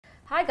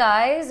Hi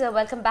guys,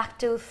 welcome back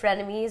to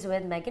Frenemies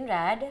with Meg and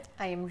Rad.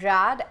 I am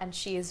Rad and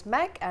she is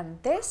Meg and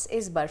this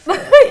is Barfi.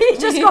 You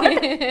just got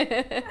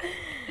it.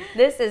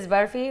 This is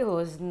Barfi,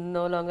 who's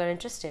no longer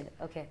interested.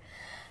 Okay.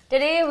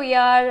 Today we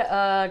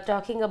are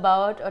talking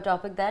about a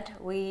topic that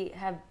we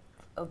have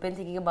been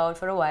thinking about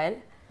for a while.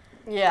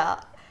 Yeah.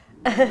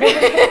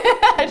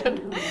 I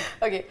don't know.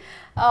 Okay.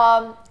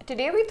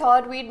 Today we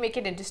thought we'd make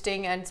it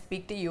interesting and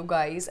speak to you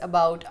guys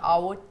about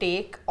our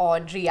take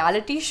on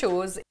reality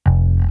shows.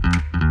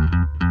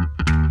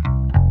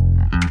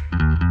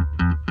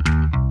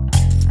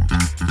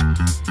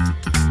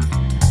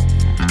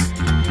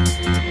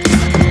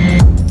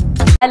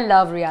 I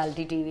love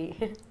reality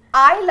TV.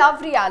 I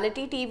love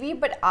reality TV,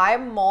 but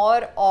I'm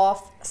more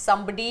of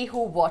somebody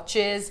who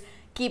watches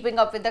Keeping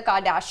Up with the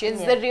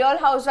Kardashians, The Real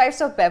Housewives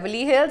of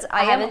Beverly Hills.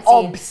 I am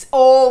obs.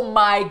 Oh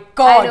my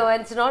god. I know,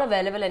 and it's not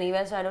available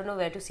anywhere, so I don't know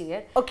where to see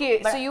it. Okay,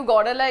 but so you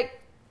gotta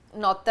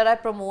not that I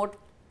promote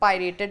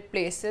pirated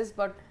places,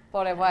 but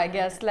whatever, I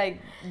guess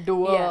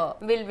do a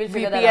we'll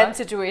figure that VPN out.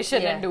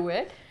 situation and do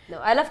it. No,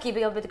 I love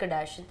Keeping Up with the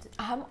Kardashians.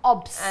 I'm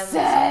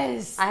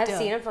obsessed. I have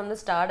seen it from the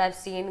start. I've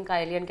seen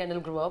Kylie and Kendall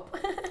grow up.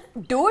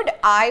 Dude,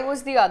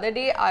 the other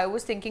day, I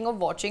was thinking of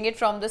watching it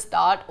from the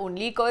start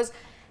only because,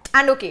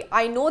 and okay,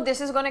 I know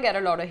this is going to get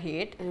a lot of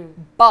hate,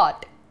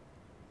 but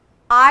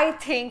I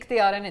think they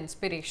are an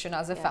inspiration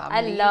as a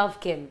family. I love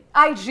Kim.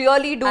 I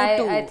really do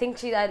too. I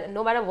think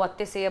no matter what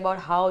they say about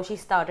how she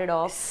started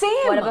off,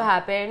 Same. Whatever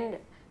happened,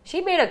 she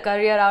made a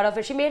career out of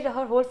it. She made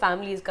her whole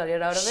family's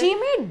career out of it. She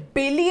made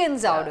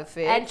billions out of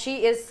it. And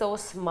she is so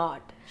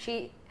smart.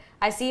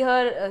 I see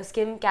her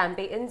skim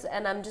campaigns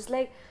and I'm just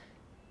like,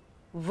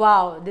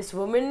 wow, this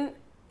woman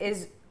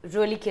is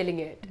really killing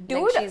it.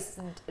 Dude, she's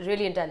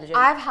really intelligent.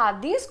 I've had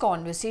these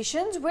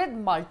conversations with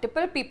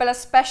multiple people,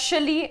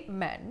 especially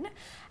men,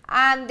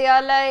 and they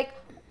are like,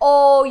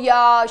 oh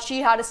yeah, she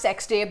had a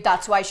sex tape,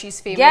 that's why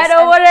she's famous. Get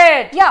over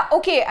it! Yeah,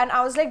 okay. And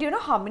I was like, do you know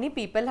how many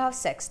people have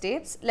sex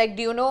tapes?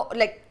 Do you know,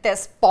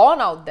 there's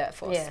porn out there,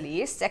 firstly.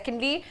 Yeah.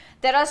 Secondly,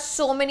 there are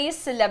so many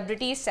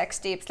celebrity sex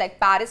tapes. Like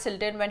Paris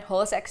Hilton, when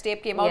her sex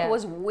tape came out,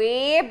 was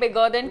way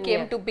bigger than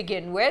Kim to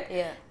begin with.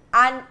 Yeah.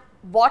 And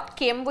what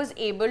Kim was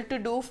able to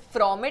do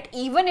from it,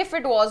 even if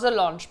it was a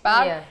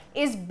launchpad,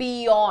 is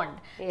beyond.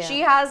 Yeah.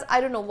 She has,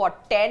 I don't know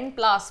what, 10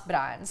 plus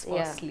brands,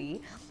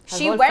 firstly. Her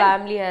whole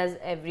family has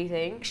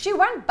everything. She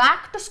went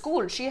back to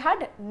school. She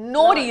had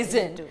no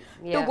reason to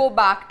go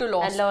back to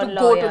law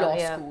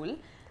school.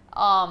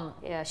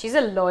 Yeah, she's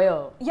a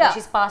lawyer. Yeah,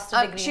 she's passed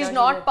a degree. She's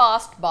not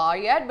passed bar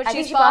yet, but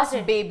she's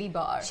passed baby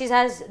bar. She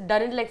has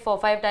done it like 4 or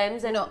 5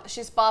 times. And no,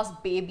 she's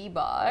passed baby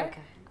bar. Okay.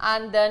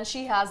 And then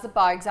she has the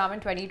bar exam in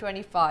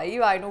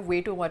 2025. I know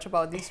way too much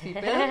about these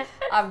people.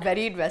 I'm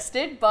very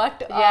invested,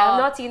 but yeah, I've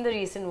not seen the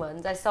recent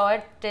ones. I saw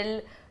it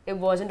till it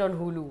wasn't on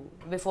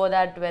Hulu. Before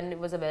that, when it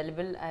was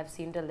available, I have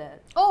seen till there.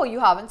 Oh, you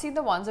haven't seen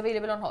the ones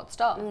available on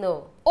Hotstar?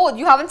 No. Oh,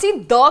 you haven't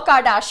seen The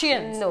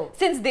Kardashians? No.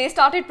 Since they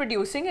started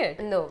producing it?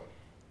 No,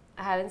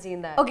 I haven't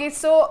seen that. Okay,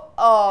 so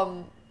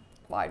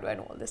why do I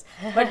know all this?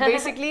 But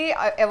basically,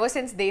 ever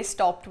since they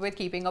stopped with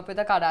Keeping Up with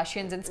the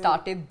Kardashians and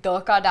started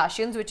The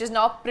Kardashians, which is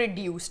now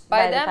produced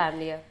by them. The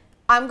family, yeah.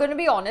 I'm going to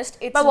be honest,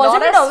 it's but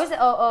wasn't it always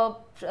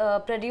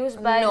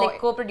produced by,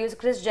 co-produced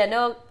Kris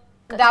Jenner?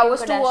 That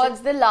was towards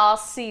the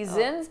last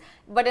seasons,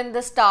 but in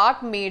the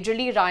start,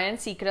 majorly Ryan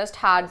Seacrest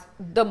had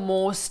the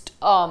most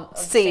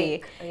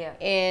say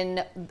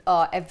in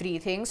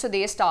everything. So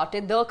they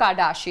started The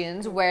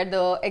Kardashians, where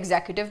the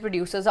executive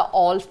producers are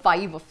all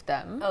 5 of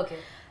them. Okay.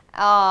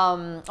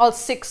 All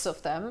 6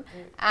 of them.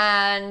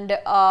 And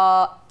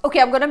okay,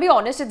 I'm gonna be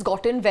honest, it's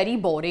gotten very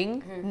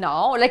boring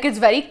now. It's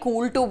very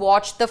cool to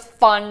watch the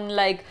fun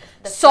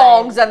the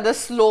songs and the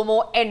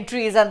slow-mo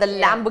entries and the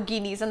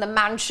Lamborghinis and the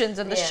mansions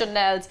and the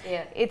Chanels.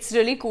 It's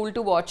really cool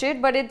to watch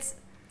it, but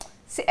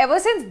ever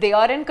since they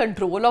are in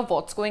control of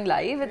what's going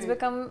live, it's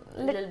become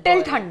little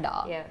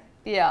thanda.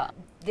 Yeah.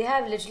 They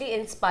have literally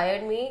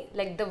inspired me,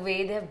 the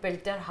way they have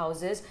built their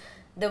houses,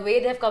 the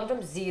way they have come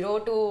from 0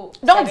 to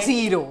not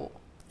 0.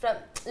 From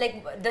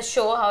the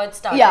show, how it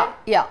started.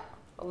 Yeah.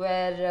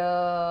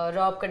 Where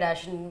Rob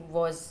Kardashian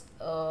was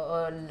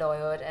a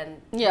lawyer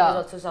and he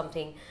was also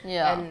something.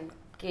 Yeah. And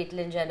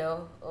Caitlyn Jenner,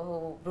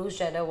 Bruce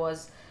Jenner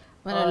was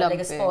an Olympic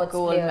a sports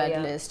gold player,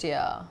 medalist.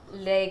 Yeah.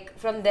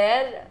 From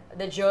there,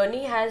 the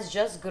journey has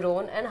just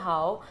grown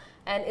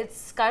and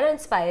it's kind of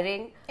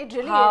inspiring. It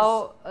really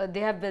how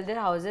they have built their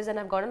houses, and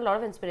I've gotten a lot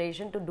of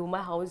inspiration to do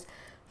my house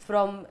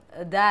from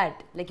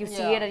that. You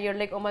see it and you're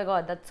like, oh my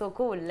god, that's so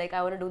cool.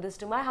 I want to do this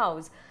to my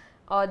house.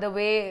 Or the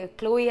way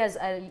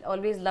I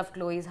always love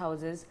Chloe's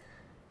houses.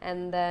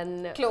 And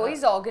then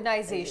Chloe's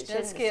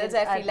organizational skills,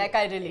 I feel like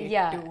I relate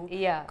to.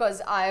 Yeah.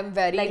 Because I am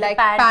very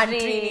pantry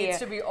needs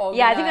to be organized.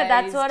 Yeah, I think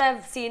that's what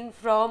I've seen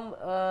from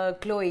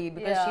Chloe,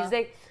 because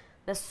she's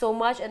there's so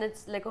much and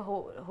it's a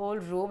whole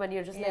room and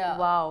you're just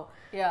wow.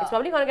 Yeah. It's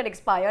probably going to get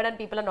expired and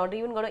people are not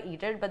even going to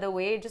eat it, but the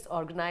way it's just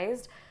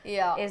organized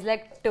is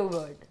too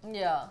good.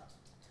 Yeah.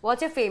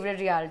 What's your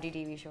favorite reality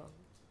TV show?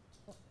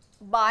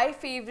 My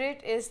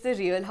favorite is The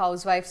Real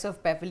Housewives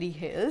of Beverly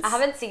Hills. I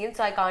haven't seen,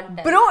 so I can't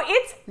tell. Bro,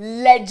 it's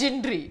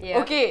legendary. Yeah.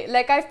 Okay,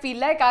 like I feel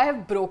like I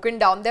have broken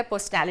down their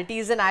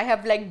personalities and I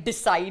have like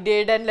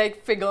decided and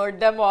like figured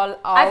them all out.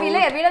 I feel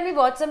like every time we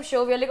watch some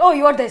show, we're like, oh,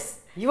 you are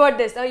this, you are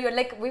this. Oh, you're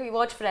like, we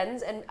watch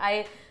Friends, and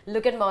I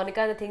look at Monica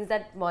and the things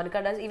that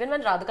Monica does. Even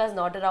when Radhika is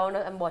not around,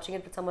 I'm watching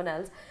it with someone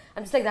else.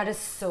 I'm just like, that is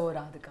so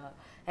Radhika.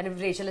 And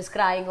if Rachel is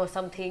crying or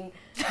something,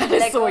 that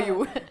is like, so oh,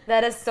 you.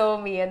 That is so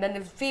me. And then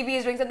if Phoebe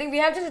is doing something, we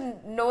have just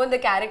known the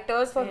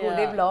characters for who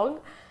they belong.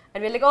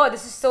 And we're like, oh,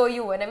 this is so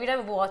you. And every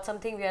time we watch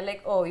something, we are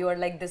like, oh, you are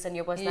like this and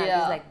your personality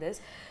is like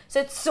this. So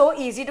it's so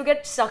easy to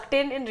get sucked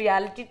in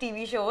reality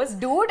TV shows.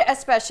 Dude,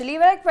 especially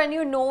like when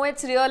you know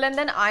it's real, and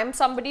then I'm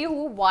somebody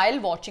who,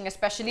 while watching,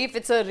 especially if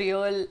it's a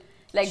real,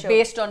 like Sure.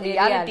 based on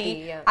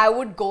reality, yeah. I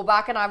would go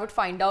back and I would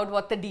find out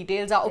what the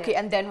details are. Okay,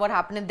 and then what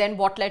happened, and then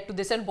what led to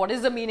this, and what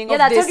is the meaning of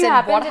that's this, what and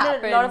happens what in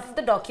happened. a lot of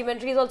the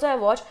documentaries also I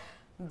watch.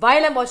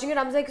 While I'm watching it,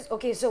 I'm like,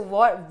 okay, so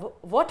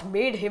what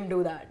made him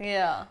do that?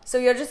 Yeah. So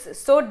you're just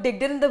so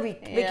digged in the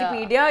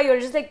Wikipedia, you're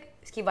just like,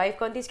 इसकी wife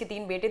कौन थी, इसके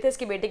 3 बेटे थे,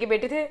 इसके बेटे के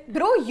बेटे थे.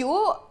 Bro,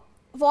 you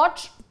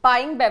watch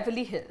Buying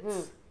Beverly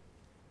Hills.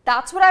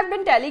 That's what I've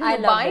been telling you.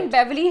 Buying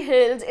Beverly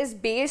Hills is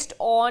based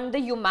on the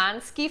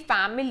Umansky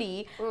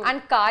family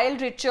and Kyle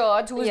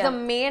Richards, who is the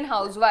main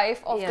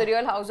housewife of the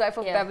Real Housewife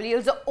of Beverly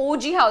Hills, the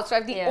OG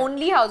housewife, the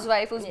only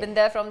housewife who's been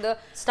there from the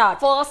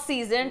first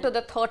season to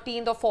the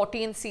 13th or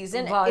 14th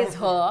season is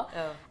her.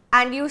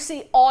 And you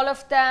see all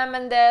of them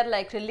and their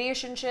like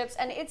relationships,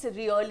 and it's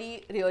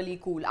really, really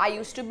cool. I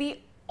used to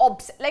be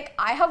like,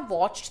 I have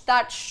watched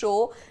that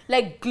show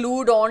like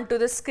glued on to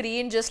the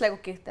screen, just like,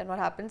 okay, then what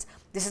happens?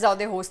 This is how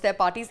they host their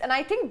parties. And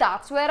I think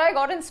that's where I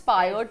got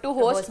inspired to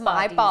host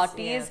my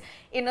parties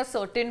in a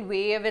certain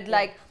way, with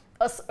like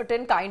a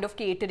certain kind of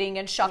catering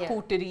and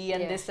charcuterie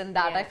and this and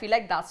that. I feel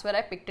like that's where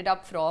I picked it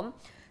up from.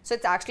 So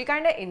it's actually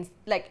kind of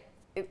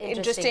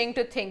interesting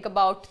to think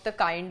about the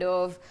kind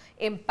of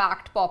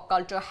impact pop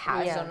culture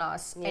has on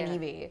us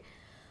anyway.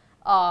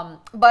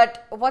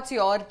 But what's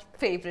your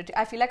favorite?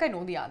 I feel like I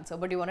know the answer,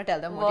 but do you want to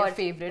tell them what your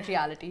favorite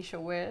reality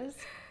show is?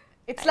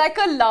 It's like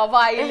a Love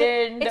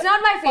Island. It's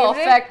not my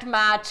favorite. Perfect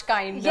match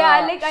kind of. Yeah,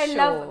 like I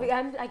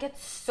show. I get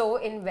so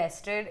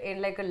invested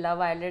in like a Love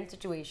Island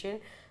situation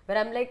where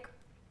I'm like,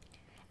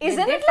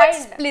 isn't it like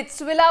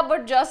Splitsvilla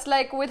but just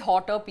like with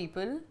hotter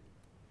people?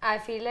 I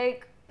feel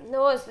like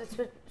no,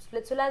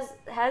 Splitsvilla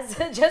has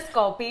just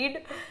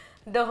copied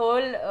the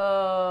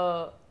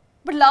whole.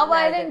 But Love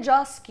Island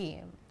just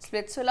came.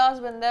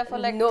 Splitsvilla's been there for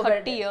like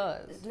 30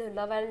 years. No,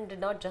 Love Island did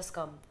not just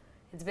come.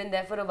 It's been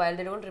there for a while.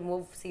 They don't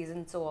remove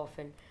seasons so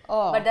often.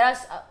 Oh. But there are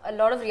a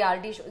lot of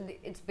reality shows.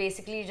 It's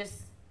basically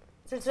just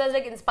Splitsvilla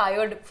like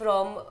inspired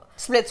from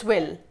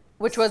Splitsville,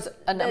 which was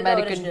an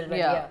American.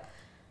 Original,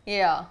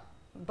 yeah.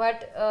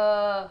 But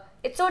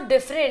it's so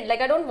different. Like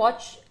I don't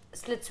watch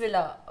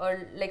Splitsvilla,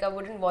 or like I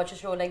wouldn't watch a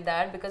show like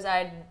that because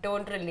I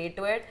don't relate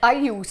to it. I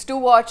used to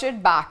watch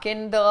it back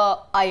in the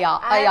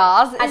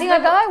Ayaz.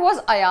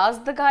 Was Ayaz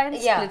the guy in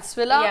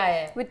Splitsvilla?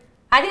 Yeah. With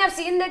I think I've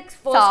seen the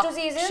first 2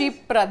 seasons.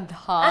 Sakshi Pradhan.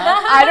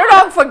 I don't know,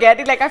 I'm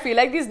forgetting. Like I feel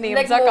like these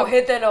names like are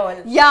Mohit and all.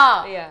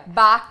 Yeah.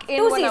 Back in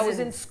 2 when seasons. I was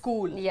in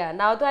school. Yeah.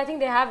 Now though I think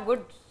they have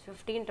good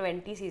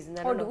 15-20 seasons.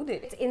 I don't know. Do they?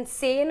 It's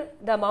insane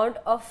the amount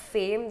of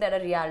fame that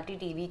a reality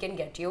TV can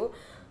get you,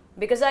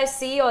 because I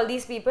see all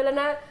these people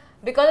and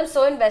because I'm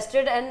so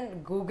invested,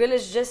 and Google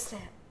is just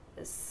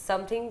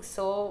something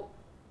so.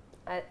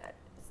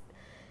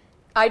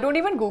 I don't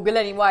even Google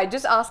anymore. I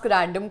just ask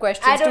random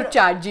questions to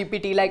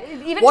ChatGPT, like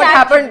even what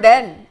happened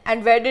then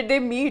and where did they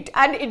meet,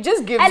 and it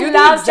just gives you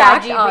the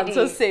exact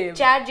answer same.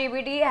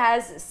 ChatGPT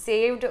has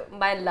saved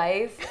my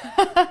life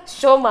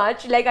so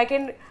much. Like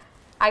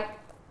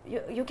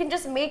you can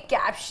just make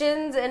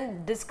captions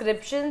and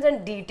descriptions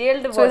and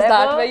detailed whatever. So is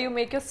that where you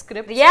make your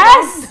script?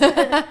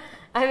 Yes.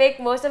 I make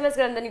most of my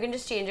script and then you can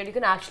just change it. You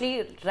can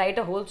actually write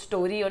a whole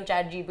story on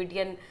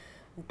ChatGPT and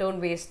don't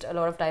waste a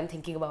lot of time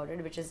thinking about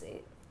it, which is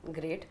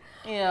great.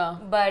 Yeah.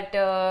 But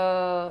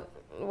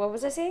what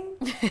was I saying?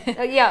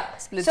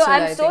 So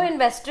I'm so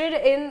invested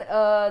in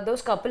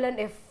those couple, and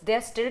if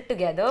they're still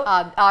together,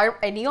 are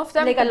any of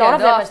them like together a lot of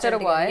them after a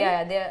while?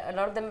 Yeah, a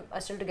lot of them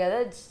are still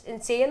together. It's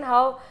insane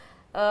how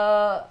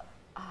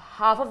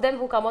half of them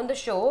who come on the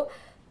show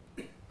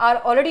are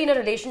already in a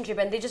relationship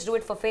and they just do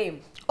it for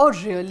fame. Oh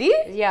really?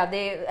 Yeah,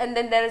 and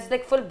then there is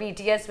like full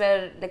BTS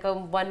where like a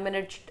 1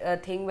 minute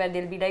thing where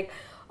they'll be like,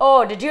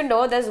 oh, did you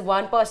know there's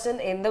one person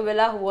in the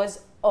villa who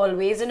was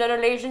always in a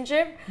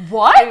relationship?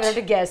 What? I have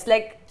to guess.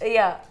 Like,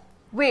 yeah.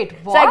 Wait,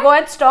 what? So I go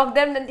and stalk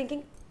them and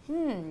thinking,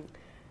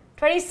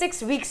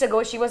 26 weeks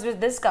ago she was with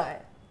this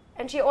guy.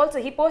 And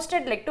he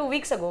posted like 2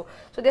 weeks ago.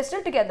 So they're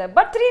still together.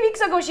 But 3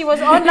 weeks ago she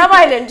was on Love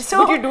Island.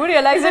 So but you do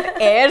realize it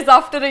airs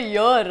after a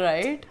year,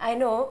 right? I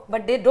know,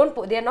 but they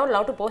are not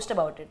allowed to post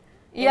about it.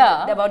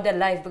 About their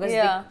life, because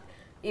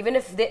even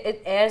if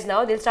it airs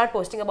now, they'll start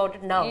posting about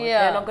it now.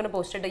 They're not going to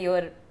post it a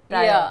year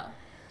prior.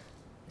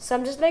 So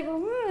I'm just like,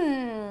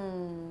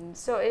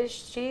 So is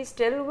she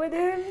still with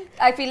him?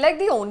 I feel like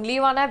the only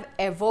one I've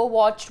ever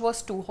watched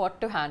was Too Hot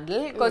to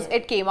Handle because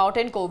it came out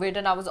in COVID,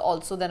 and I was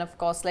also then of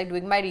course like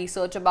doing my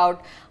research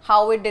about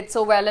how it did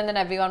so well, and then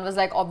everyone was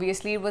like,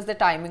 obviously it was the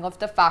timing of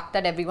the fact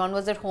that everyone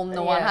was at home,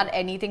 no one had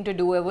anything to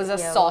do. It was a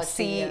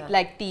saucy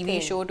like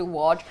TV show to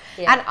watch,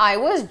 and I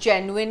was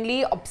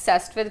genuinely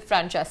obsessed with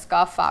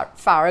Francesca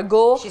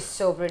Farrago. She's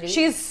so pretty.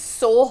 She's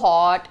so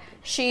hot.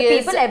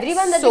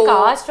 Everyone that they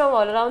cast from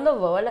all around the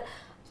world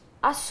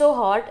are so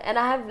hot. And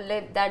I have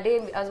like that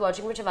day I was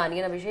watching with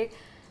Shivani and Abhishek,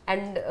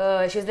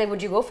 and she was like,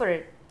 "Would you go for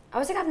it?" I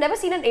was like, "I've never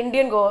seen an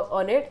Indian go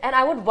on it, and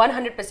I would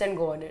 100%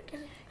 go on it."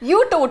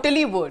 You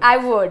totally would. I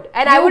would,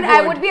 and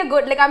I would be a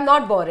good, like, I'm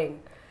not boring.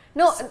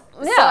 No, so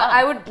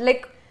I would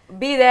like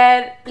be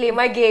there, play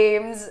my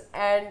games,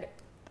 and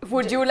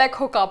would you like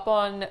hook up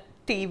on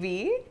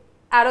TV?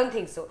 I don't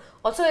think so.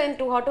 Also, in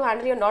Too Hot to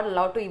Handle, you're not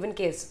allowed to even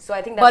kiss. So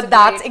I think that's. But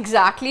that's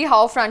exactly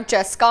how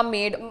Francesca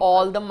made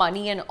all the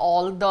money and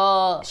all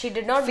the. She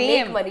did not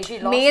fame. make money. She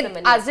lost the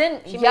money. As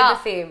in, she made the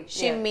fame.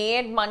 She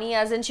made money,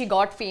 as in she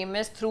got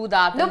famous through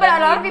that. No, but a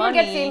lot of people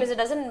get famous. It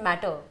doesn't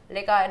matter.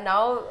 Like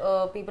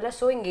now, people are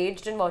so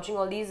engaged in watching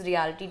all these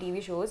reality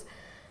TV shows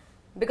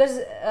because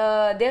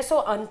they're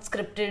so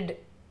unscripted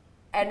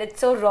and it's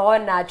so raw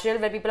and natural.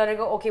 Where people are like,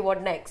 okay,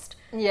 what next?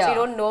 Yeah. So you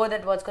don't know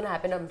that what's going to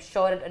happen. I'm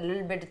sure a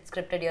little bit it's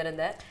scripted here and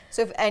there.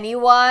 So if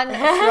anyone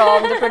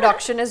from the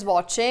production is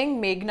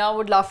watching, Meghna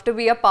would love to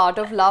be a part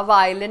of Love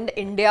Island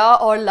India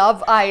or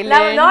Love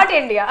Island. Not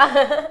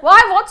India.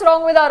 Why? What's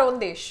wrong with our own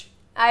desh?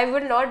 I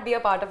would not be a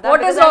part of that.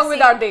 What is wrong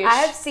with our desh? I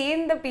have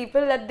seen the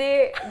people that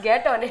they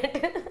get on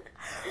it.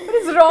 What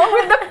is wrong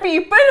with the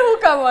people who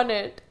come on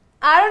it?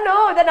 I don't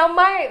know. They're not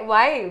my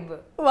vibe.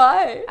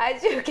 Why?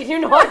 Can you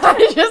not?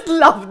 I just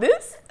love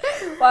this.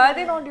 Why are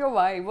they not your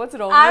vibe? What's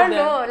wrong with them? I don't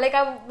know. Like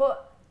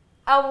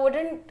I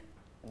wouldn't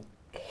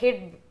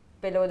hit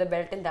below the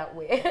belt in that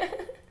way.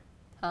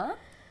 Huh?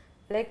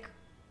 Like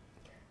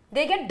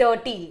they get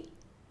dirty,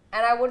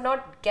 and I would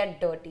not get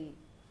dirty.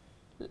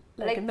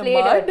 Like in the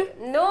play mud? Dirty.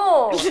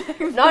 No,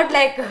 not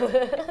like.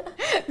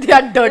 They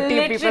are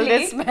dirty people.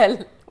 They smell.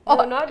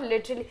 No, not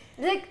literally.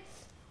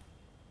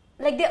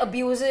 Like they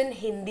abuse in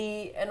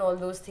Hindi and all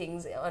those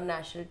things on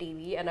national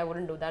TV, and I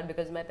wouldn't do that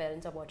because my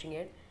parents are watching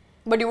it.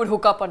 But you would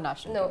hook up on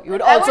national No, TV. You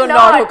would also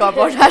not hook up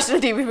on national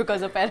TV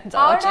because your parents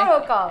are watching. I would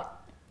not hook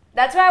up.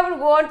 That's why I would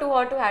go on Too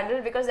Hot to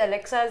Handle because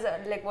Alexa's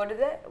like, what is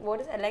it?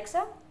 What is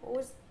Alexa?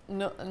 Who's?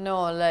 No,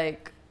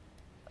 like.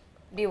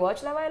 Do you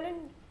watch Love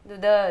Island?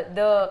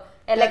 The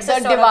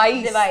Alexa the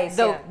device,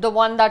 the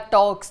one that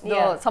talks,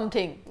 the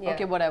something. Yeah.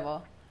 Okay,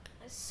 whatever.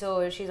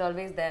 So she's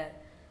always there.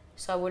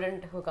 So I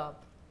wouldn't hook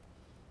up.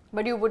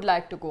 But you would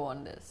like to go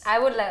on this. I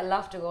would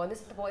love to go on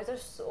this. The boys are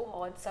so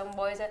hot. Some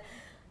boys are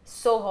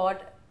so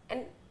hot.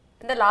 And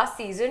the last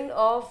season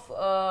of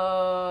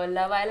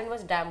Love Island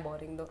was damn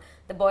boring though.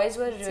 The boys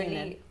were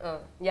really...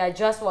 I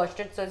just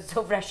watched it, so it's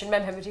so fresh in my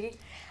memory.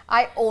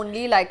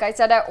 Like I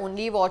said, I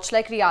only watch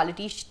like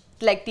reality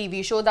like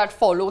TV show that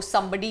follows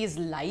somebody's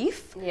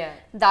life. Yeah.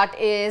 That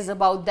is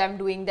about them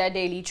doing their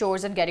daily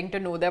chores and getting to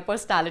know their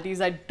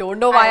personalities. I don't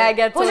know why I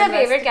get so Who's your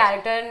invested. favorite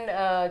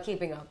character in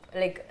Keeping Up?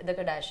 Like the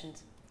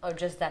Kardashians? Or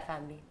just that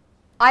family?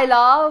 I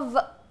love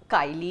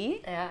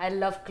Kylie. Yeah, I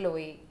love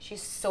Chloe.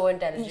 She's so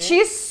intelligent.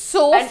 She's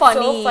so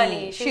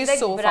funny. She's like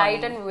so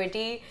bright and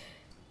witty.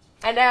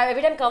 And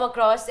every time I come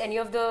across any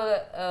of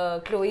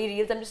the Chloe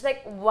reels, I'm just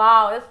like,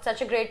 wow, that's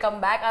such a great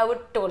comeback. I would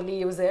totally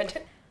use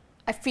it.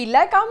 I feel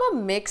like I'm a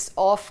mix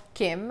of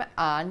Kim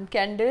and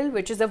Kendall,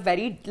 which is a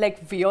very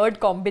like weird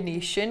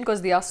combination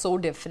because they are so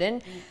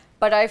different.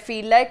 But I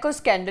feel like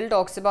because Kendall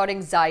talks about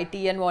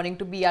anxiety and wanting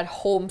to be at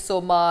home so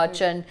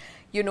much and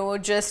you know,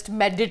 just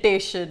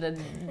meditation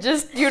and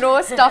just, you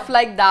know, stuff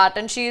like that.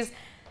 And she's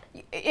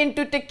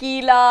into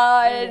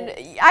tequila and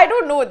I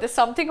don't know, there's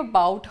something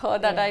about her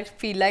that I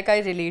feel like I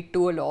relate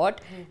to a lot.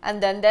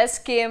 And then there's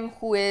Kim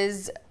who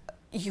is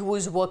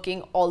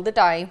working all the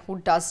time, who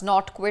does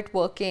not quit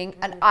working.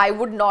 And I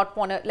would not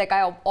want to, like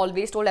I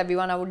always told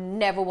everyone, I would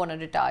never want to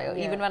retire.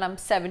 Even when I'm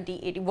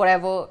 70, 80,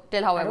 whatever,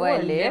 till however I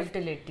live.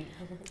 Till 80.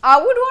 I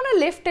would want to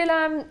live till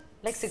I'm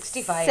like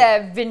 65.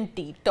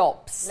 70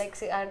 tops.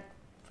 Like,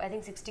 I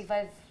think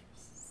 65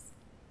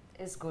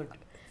 is good.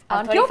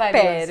 Aren't your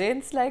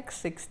parents like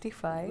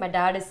 65? My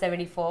dad is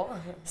 74.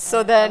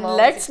 So then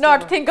let's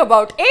not think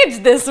about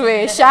age this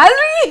way, shall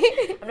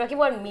we? I'm talking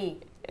about me.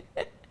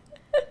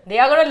 They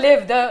are gonna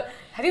live.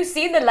 Have you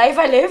seen the life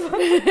I live?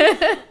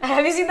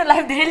 Have you seen the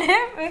life they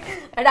live?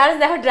 My dad has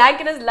never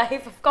drank in his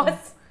life, of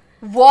course.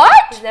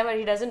 What?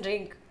 He doesn't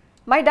drink.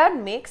 My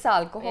dad makes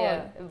alcohol.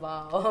 Yeah.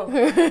 Wow.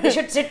 We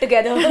should sit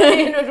together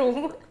in a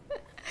room.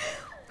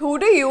 Who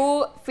do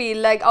you feel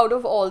like out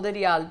of all the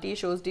reality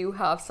shows, do you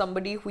have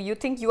somebody who you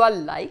think you are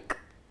like?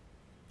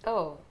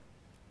 Oh,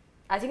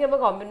 I think I'm a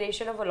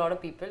combination of a lot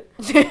of people.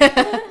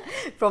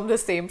 From the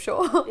same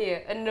show?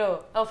 Yeah,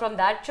 no. Oh, from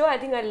that show, I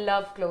think I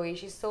love Chloe.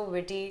 She's so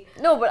witty.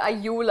 No, but are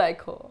you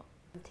like her?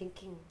 I'm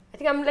thinking. I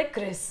think I'm like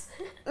Chris.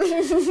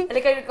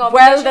 Like a Well,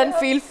 combination then of-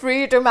 feel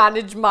free to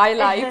manage my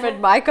life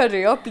and my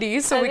career,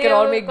 please, so I we think can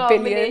all I'm a make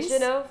billions.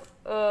 combination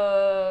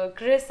of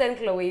Chris and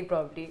Chloe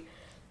probably,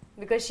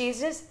 because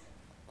she's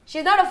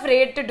not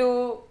afraid to do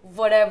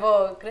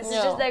whatever. Chris is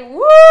Yeah. just like,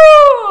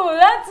 woo,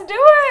 let's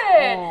do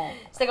it. Oh.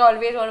 It's like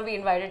always want to be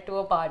invited to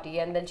a party,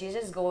 and then she's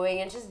just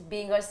going and she's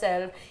being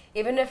herself.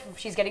 Even if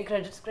she's getting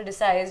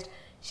criticized,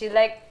 she's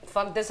like,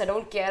 fuck this, I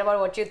don't care about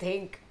what you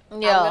think.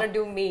 Yeah. I'm gonna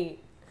do me.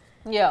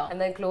 Yeah. And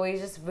then Chloe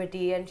is just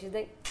witty and she's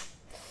like,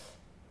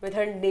 with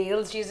her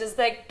nails, she's just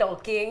like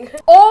talking.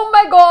 Oh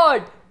my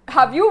god!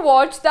 Have you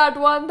watched that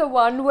one? The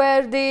one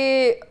where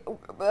they,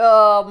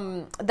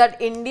 that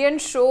Indian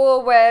show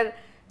where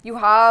you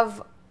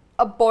have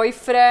a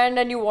boyfriend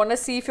and you want to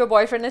see if your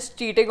boyfriend is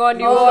cheating on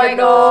you Oh or my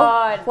no.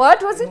 God.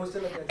 What was it?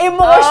 Emotional attachment.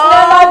 Emotional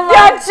Oh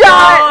my attachment,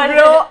 God.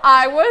 bro.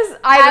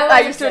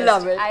 I used to obsessed.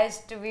 love it. I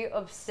used to be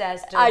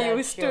obsessed with I that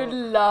used show. to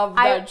love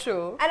I- that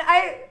show.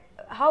 And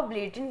how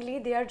blatantly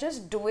they are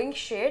just doing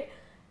shit.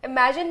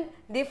 Imagine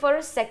they for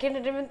a second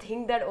didn't even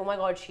think that, oh my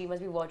god, she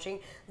must be watching.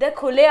 They're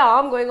khule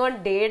aam going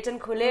on dates and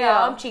khule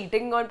aam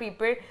cheating on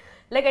people.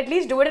 Like, at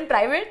least do it in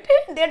private.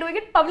 They're doing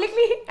it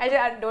publicly.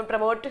 I don't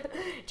promote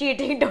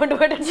cheating, don't do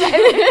it in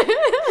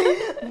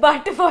private.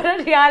 But for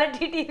a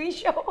reality TV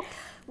show.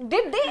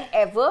 Did they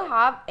ever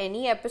have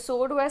any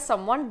episode where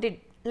someone did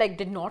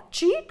not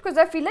cheat? Because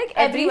I feel like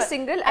every Everyone.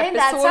 single I think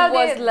episode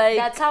was like,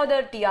 that's how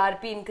the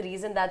TRP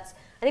increased, and I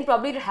think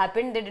probably it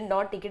happened. They did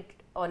not take it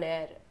on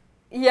air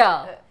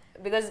yeah.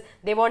 because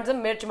they want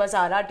some mirch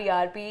masala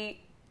TRP.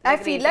 I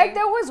feel like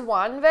there was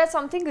one where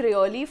something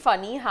really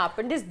funny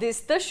happened. Is this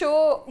the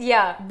show?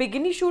 Yeah.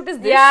 Bikini shoot is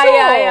this Yeah, show?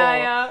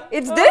 yeah.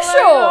 It's Oh this my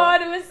show.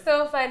 God, it was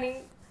so funny.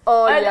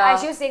 Oh, And yeah.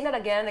 she was saying that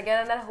again and again,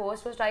 and that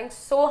host was trying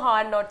so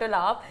hard not to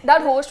laugh.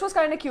 That host was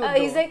kind of cute.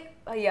 He's though.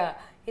 like,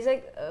 he's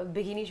like,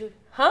 bikini shoot,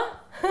 huh?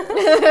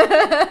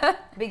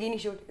 Bikini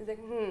shoot. He's like,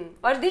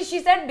 Or she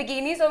said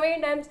bikini so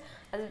many times.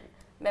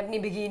 मैं अपनी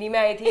bikini में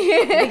आई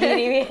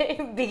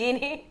थी.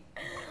 Bikini.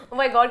 Oh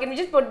my god, can we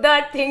just put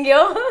that thing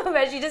here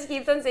where she just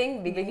keeps on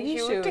saying bikini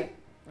shoot?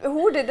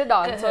 Who did the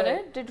dance on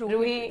it? Did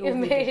Ruhi? Ruhi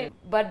made.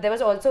 But there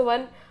was also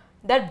one,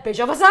 that bitch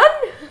of a son.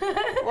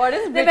 What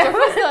is bitch of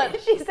a son?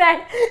 She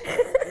said.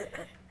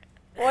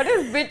 What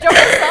is bitch of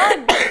a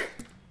son?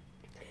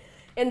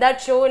 In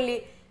that show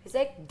only, he's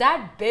like,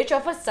 that bitch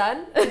of a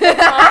son.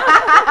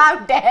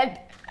 I'm dead.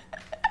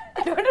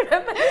 I don't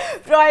remember.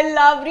 Bro, I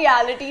love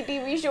reality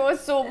TV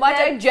shows so much.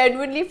 I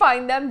genuinely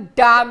find them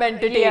damn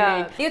entertaining.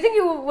 Yeah. Do you think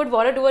you would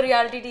want to do a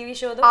reality TV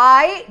show though?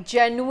 I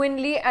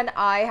genuinely, and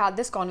I had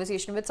this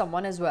conversation with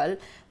someone as well,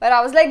 where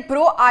I was like,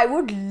 bro, I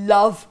would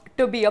love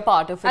to be a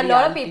part of a A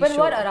lot of reality people who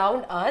show. are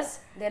around us,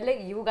 they're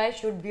like, you guys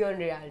should be on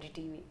reality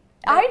TV.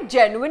 I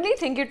genuinely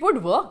think it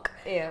would work.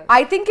 Yeah.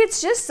 I think it's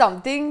just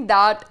something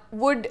that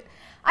would.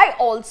 I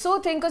also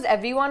think because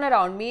everyone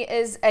around me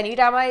is,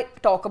 anytime I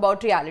talk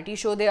about reality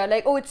show, they are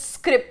like, oh, it's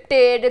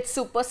scripted, it's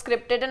super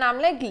scripted. And I'm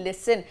like,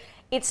 listen,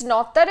 it's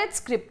not that it's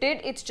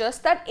scripted, it's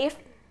just that if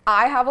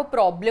I have a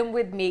problem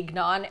with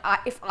Meghna and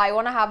if I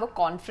want to have a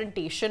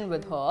confrontation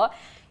with her,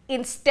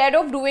 instead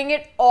of doing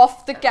it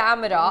off the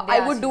camera, I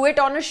would do it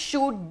on a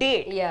shoot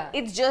date. Yeah.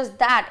 It's just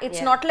that. It's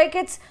Yeah. not like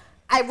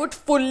I would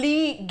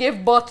fully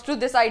give birth to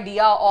this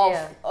idea of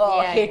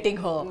hating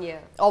her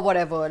or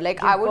whatever.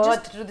 Like, I would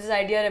birth to this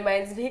idea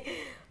reminds me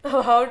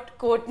about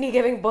Courtney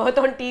giving birth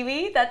on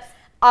TV. That's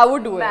I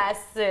would do it.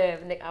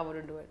 massive. Like, I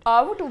wouldn't do it.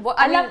 I would do what?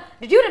 I mean,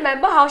 Did you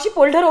remember how she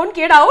pulled her own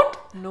kid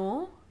out?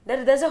 no.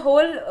 There's a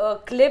whole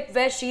clip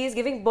where she's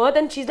giving birth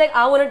and she's like,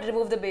 I want to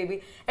remove the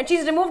baby. And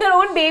she's removed her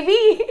own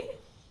baby.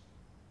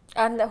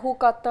 And who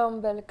cut the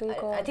umbilical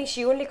cord? I think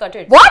she only cut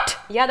it. What?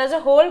 Yeah, there's a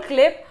whole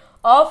clip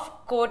of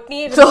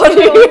Courtney Sorry.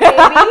 removing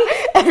her own baby.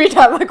 Every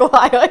time I go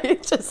higher,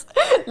 it just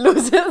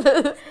loses.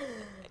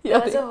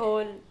 There's a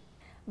whole...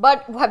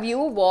 But have you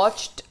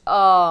watched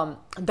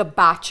The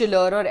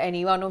Bachelor or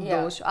any one of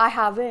those? I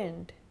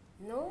haven't.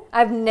 No?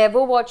 I've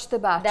never watched The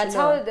Bachelor. That's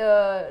how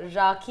the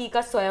Rakhi ka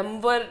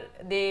Swayamvar,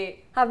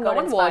 they I've got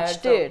not inspired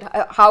watched from. it.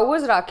 How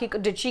was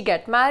Rakhi? Did she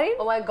get married?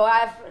 Oh my god,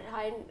 I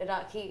find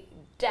Rakhi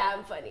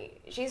damn funny.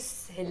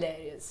 She's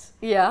hilarious.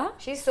 Yeah.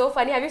 She's so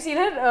funny. Have you seen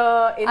her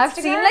Instagram? I've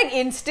seen like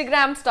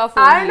Instagram stuff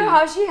I only. don't know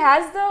how she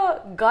has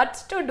the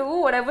guts to do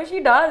whatever she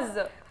does.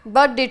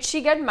 But did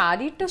she get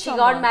married to She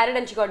someone? got married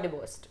and she got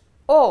divorced.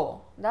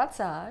 Oh, that's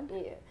sad.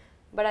 Yeah.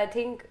 But I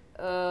think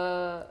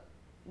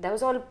that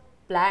was all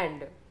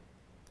planned.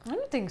 I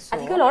don't think so. I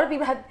think a lot of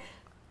people have...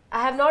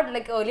 I have not,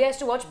 like earlier I used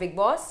to watch Big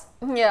Boss.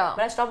 Yeah.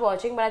 But I stopped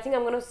watching. But I think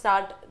I'm going to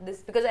start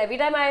this because every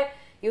time I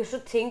used to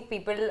think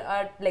people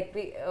are like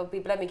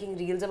people are making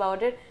reels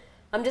about it.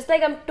 I'm just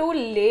like, I'm too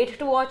late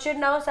to watch it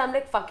now. So I'm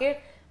like, fuck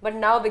it. But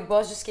now Big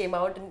Boss just came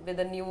out with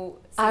a new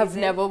season. I've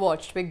never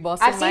watched Big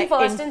Boss I've in seen my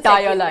first and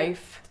entire second,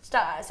 life.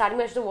 Starting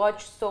I used to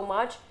watch so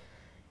much.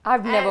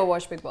 I've never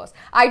watched Big Boss.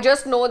 I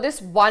just know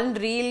this one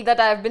reel that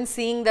I've been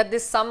seeing that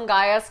this some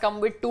guy has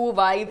come with 2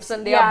 wives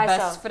and they are I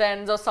best saw.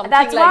 friends or something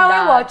That's like why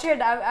that. I watch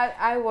it.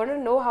 I want to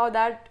know how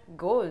that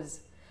goes.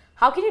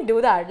 How can you do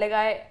that? Like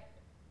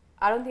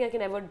I don't think I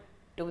can ever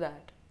do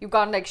that. You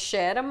can't like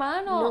share a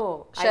man or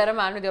No, share a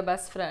man with your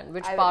best friend?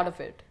 Which part of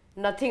it?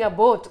 Nothing of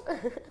both.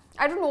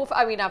 I don't know if,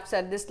 I mean, I've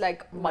said this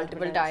like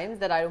multiple times. times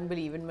that I don't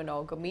believe in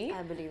monogamy.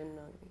 I believe in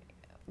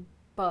monogamy.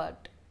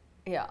 But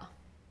yeah.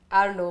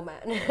 I don't know,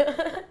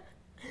 man.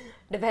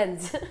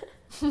 Depends.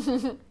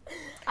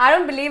 I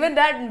don't believe in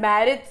that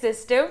marriage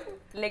system.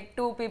 Like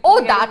two people. Oh,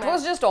 getting that married.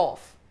 was just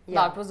off.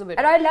 Yeah. That was a bit.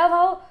 And I love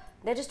how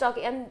they're just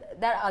talking. And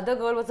that other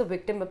girl was a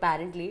victim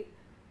apparently,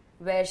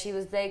 where she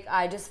was like,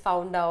 I just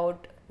found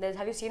out.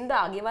 Have you seen the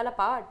Aage wala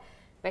part?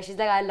 Where she's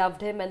like, I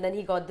loved him and then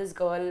he got this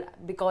girl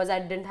because I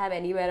didn't have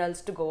anywhere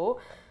else to go.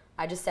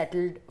 I just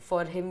settled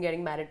for him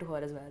getting married to her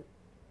as well.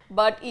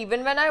 But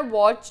even when I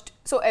watched,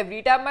 so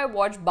every time I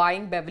watch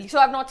Buying Beverly, so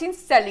I've not seen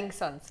Selling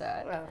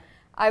Sunset. Wow.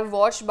 I've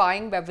watched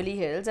Buying Beverly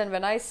Hills, and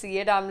when I see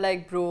it, I'm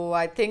like, bro,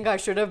 I think I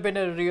should have been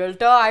a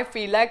realtor. I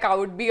feel like I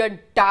would be a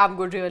damn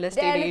good real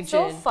estate And agent. it's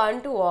so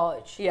fun to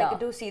watch. Yeah.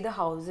 Like to see the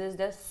houses,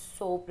 they're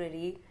so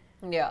pretty.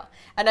 Yeah,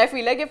 and I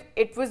feel like if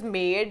it was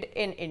made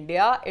in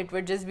India, it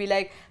would just be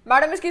like,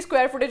 madam इसकी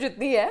square footage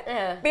इतनी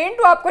है, paint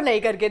वो आपको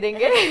नहीं करके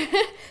देंगे,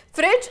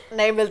 fridge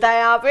नहीं मिलता है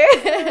यहाँ पे,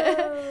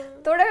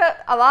 थोड़ा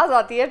आवाज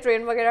आती है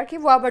ट्रेन वगैरह की,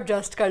 वो आप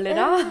adjust कर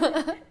लेना.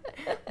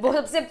 वो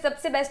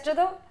सबसे बेस्ट है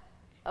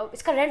तो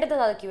इसका रेंट इतना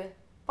ज़्यादा क्यों है?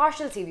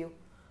 पार्शियल सी व्यू.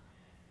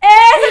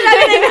 ऐसे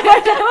जाके देखना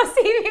पड़ता है वो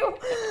सी व्यू.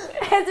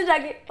 ऐसे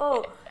जाके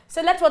oh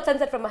so let's watch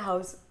sunset from my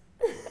house.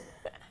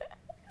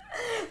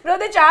 Bro,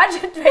 they charge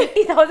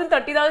 20,000,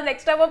 30,000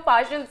 extra for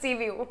partial sea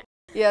view.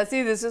 Yeah,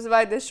 see, this is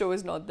why this show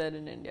is not there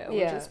in India. It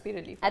would just be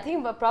really fun. I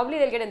think probably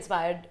they'll get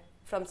inspired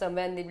from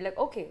somewhere and they'll be like,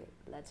 okay,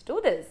 let's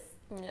do this.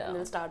 Yeah. And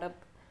they'll start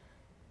up.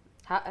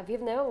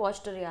 We've never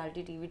watched a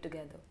reality TV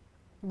together.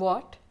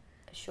 What?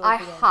 A show I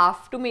together.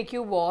 have to make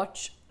you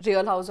watch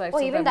Real Housewives Oh,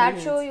 of even Beverly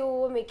that Hills. show you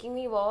were making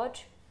me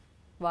watch?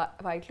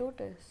 White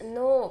Lotus.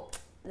 No,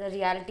 the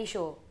reality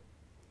show.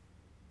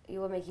 You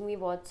were making me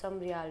watch some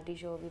reality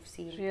show we've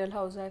seen. Real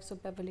Housewives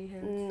of Beverly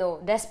Hills. No,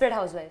 Desperate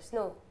Housewives.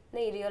 No,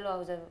 Real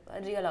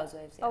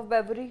Housewives. Yeah. Of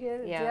Beverly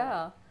Hills,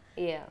 yeah.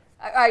 Yeah.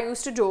 I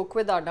used to joke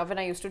with Arnav and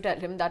I used to tell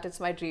him that it's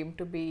my dream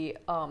to be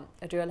a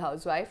real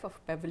housewife of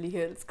Beverly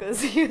Hills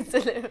because he used to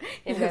live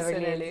In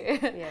Beverly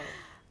Hills. Yeah.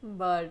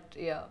 But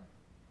yeah.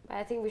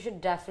 I think we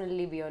should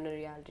definitely be on a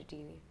reality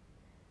TV.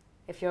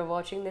 If you're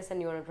watching this and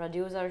you want to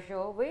produce our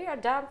show, we are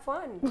damn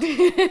fun.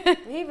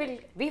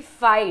 we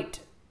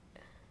fight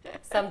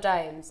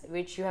sometimes,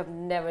 which you have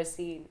never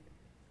seen.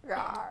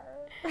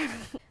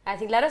 I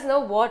think let us know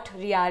what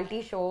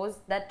reality shows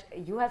that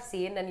you have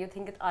seen and you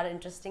think are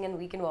interesting and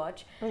we can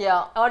watch.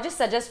 Yeah. Or just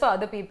suggest for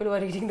other people who are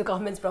reading the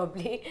comments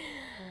probably.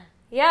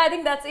 Yeah, I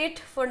think that's it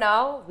for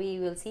now. We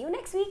will see you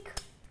next week.